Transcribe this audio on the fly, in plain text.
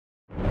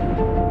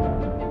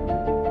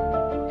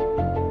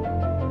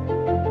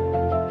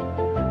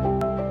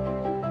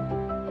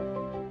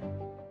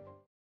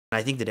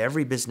I think that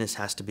every business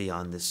has to be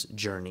on this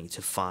journey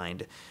to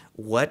find,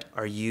 what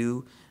are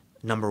you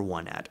number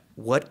one at?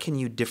 What can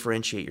you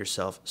differentiate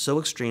yourself so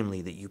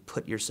extremely that you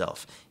put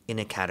yourself in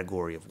a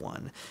category of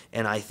one?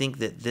 And I think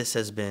that this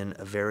is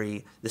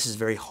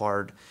very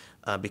hard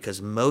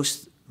because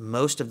most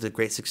of the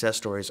great success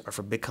stories are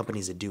for big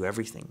companies that do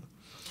everything.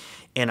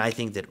 And I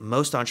think that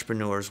most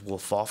entrepreneurs will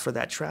fall for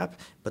that trap,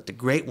 but the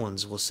great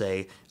ones will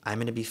say, I'm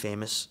going to be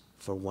famous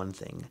for one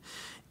thing.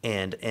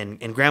 And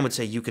Graham would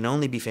say, you can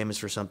only be famous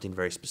for something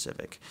very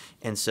specific.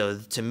 And so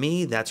to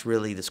me, that's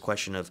really this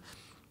question of,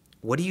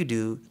 what do you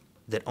do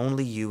that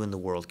only you in the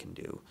world can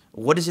do?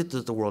 What is it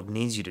that the world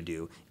needs you to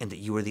do, and that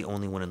you are the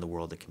only one in the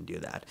world that can do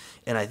that?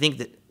 And I think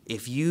that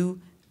if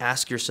you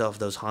ask yourself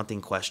those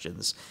haunting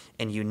questions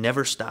and you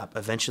never stop,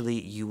 eventually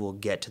you will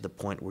get to the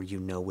point where you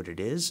know what it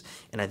is.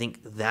 And I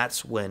think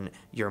that's when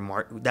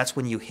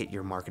you hit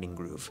your marketing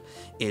groove,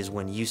 is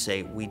when you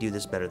say, we do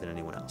this better than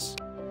anyone else.